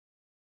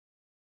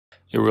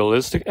In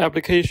realistic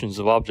applications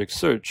of object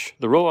search,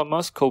 the robot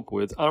must cope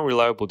with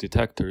unreliable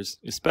detectors,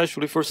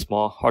 especially for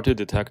small,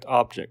 hard-to-detect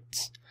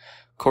objects.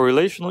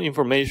 Correlational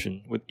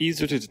information with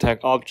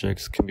easier-to-detect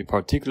objects can be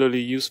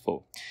particularly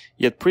useful,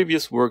 yet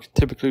previous work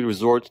typically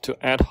resorts to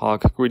ad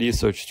hoc, greedy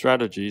search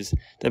strategies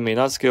that may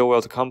not scale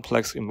well to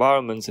complex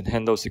environments and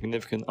handle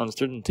significant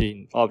uncertainty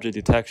in object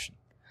detection.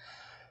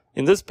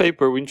 In this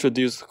paper, we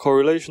introduce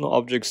Correlational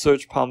Object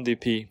Search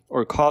POMDP,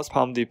 or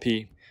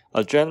COS-POMDP,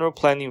 a general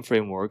planning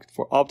framework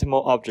for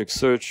optimal object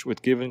search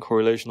with given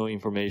correlational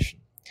information.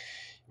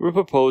 We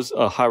propose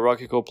a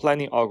hierarchical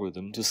planning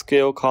algorithm to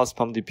scale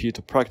COS-POMDP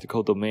to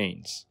practical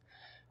domains.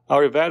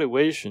 Our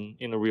evaluation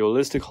in a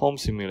realistic home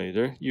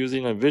simulator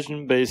using a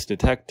vision-based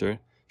detector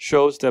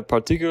shows that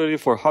particularly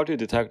for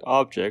hard-to-detect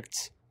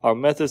objects, our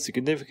method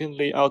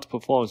significantly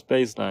outperforms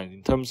baseline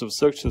in terms of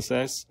search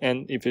success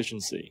and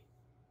efficiency.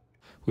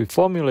 We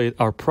formulate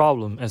our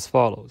problem as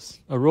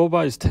follows. A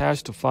robot is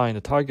tasked to find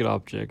a target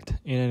object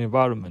in an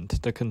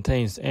environment that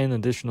contains n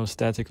additional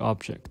static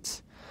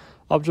objects.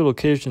 Object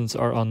locations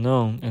are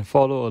unknown and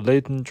follow a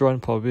latent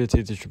joint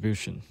probability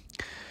distribution.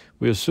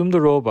 We assume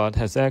the robot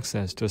has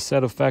access to a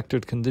set of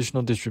factored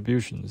conditional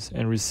distributions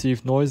and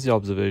receive noisy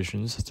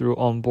observations through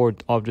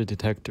onboard object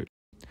detectors.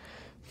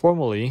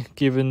 Formally,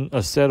 given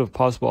a set of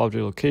possible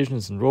object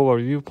locations and robot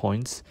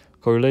viewpoints,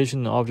 correlation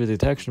and object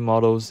detection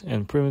models,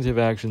 and primitive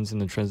actions in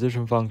the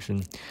transition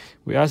function,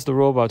 we ask the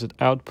robot to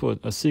output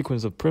a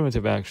sequence of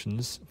primitive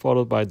actions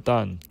followed by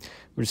done,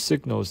 which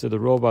signals that the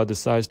robot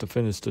decides to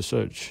finish the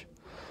search.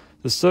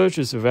 The search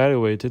is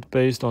evaluated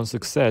based on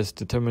success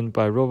determined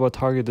by robot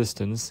target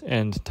distance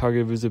and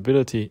target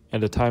visibility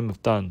at the time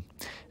of done,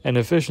 and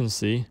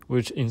efficiency,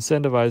 which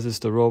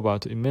incentivizes the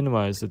robot to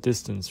minimize the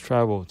distance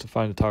traveled to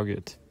find the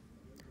target.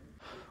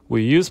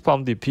 We use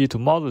POMDP to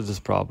model this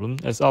problem,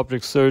 as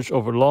object search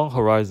over long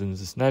horizons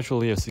is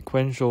naturally a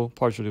sequential,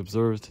 partially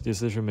observed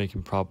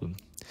decision-making problem.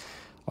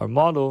 Our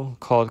model,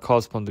 called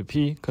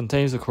COS-POMDP,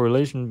 contains a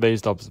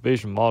correlation-based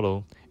observation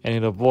model, and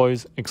it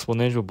avoids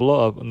exponential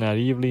blow-up,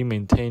 naively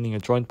maintaining a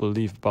joint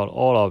belief about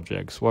all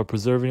objects while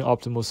preserving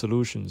optimal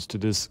solutions to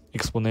this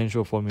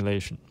exponential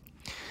formulation.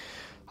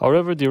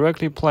 However,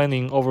 directly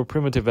planning over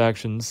primitive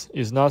actions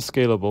is not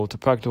scalable to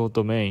practical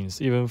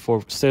domains, even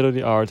for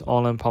state-of-the-art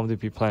online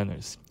POMDP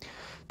planners.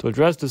 To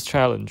address this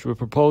challenge, we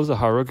propose a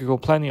hierarchical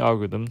planning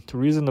algorithm to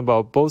reason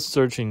about both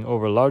searching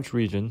over a large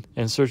region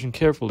and searching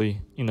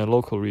carefully in a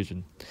local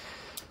region.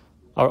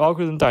 Our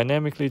algorithm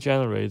dynamically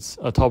generates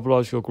a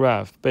topological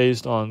graph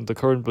based on the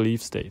current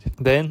belief state.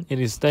 Then, it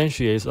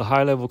instantiates a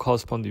high-level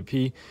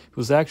COS-POMDP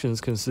whose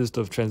actions consist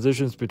of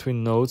transitions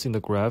between nodes in the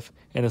graph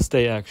and a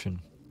state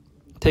action.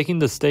 Taking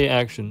the state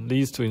action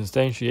leads to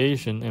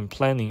instantiation and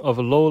planning of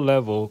a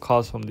low-level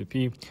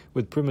COS-POMDP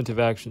with primitive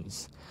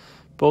actions.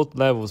 Both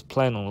levels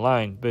plan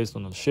online based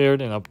on a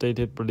shared and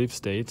updated belief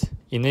state,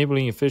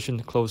 enabling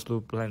efficient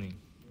closed-loop planning.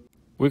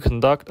 We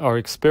conduct our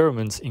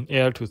experiments in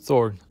Air to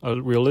Thor,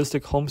 a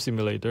realistic home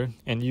simulator,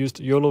 and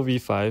used YOLO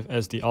v5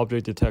 as the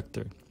object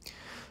detector.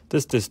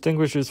 This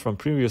distinguishes from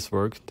previous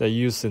work that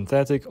used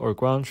synthetic or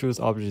ground truth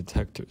object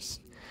detectors.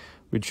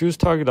 We choose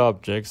target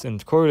objects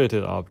and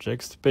correlated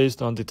objects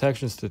based on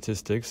detection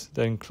statistics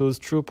that includes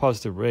true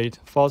positive rate,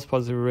 false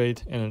positive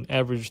rate, and an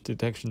average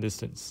detection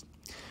distance.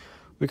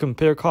 We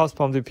compare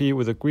COS-POMDP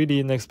with a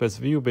greedy next best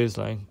view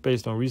baseline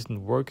based on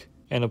recent work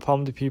and a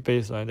POMDP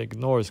baseline that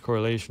ignores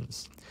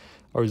correlations.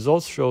 Our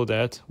results show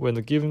that when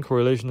the given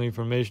correlational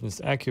information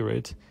is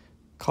accurate,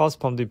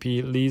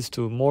 COS-POMDP leads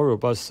to more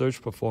robust search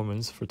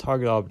performance for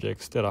target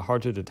objects that are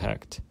hard to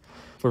detect.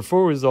 For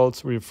full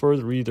results, we refer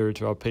the reader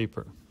to our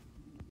paper.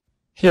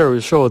 Here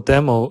we show a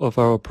demo of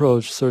our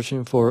approach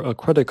searching for a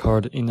credit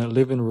card in a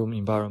living room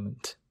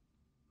environment.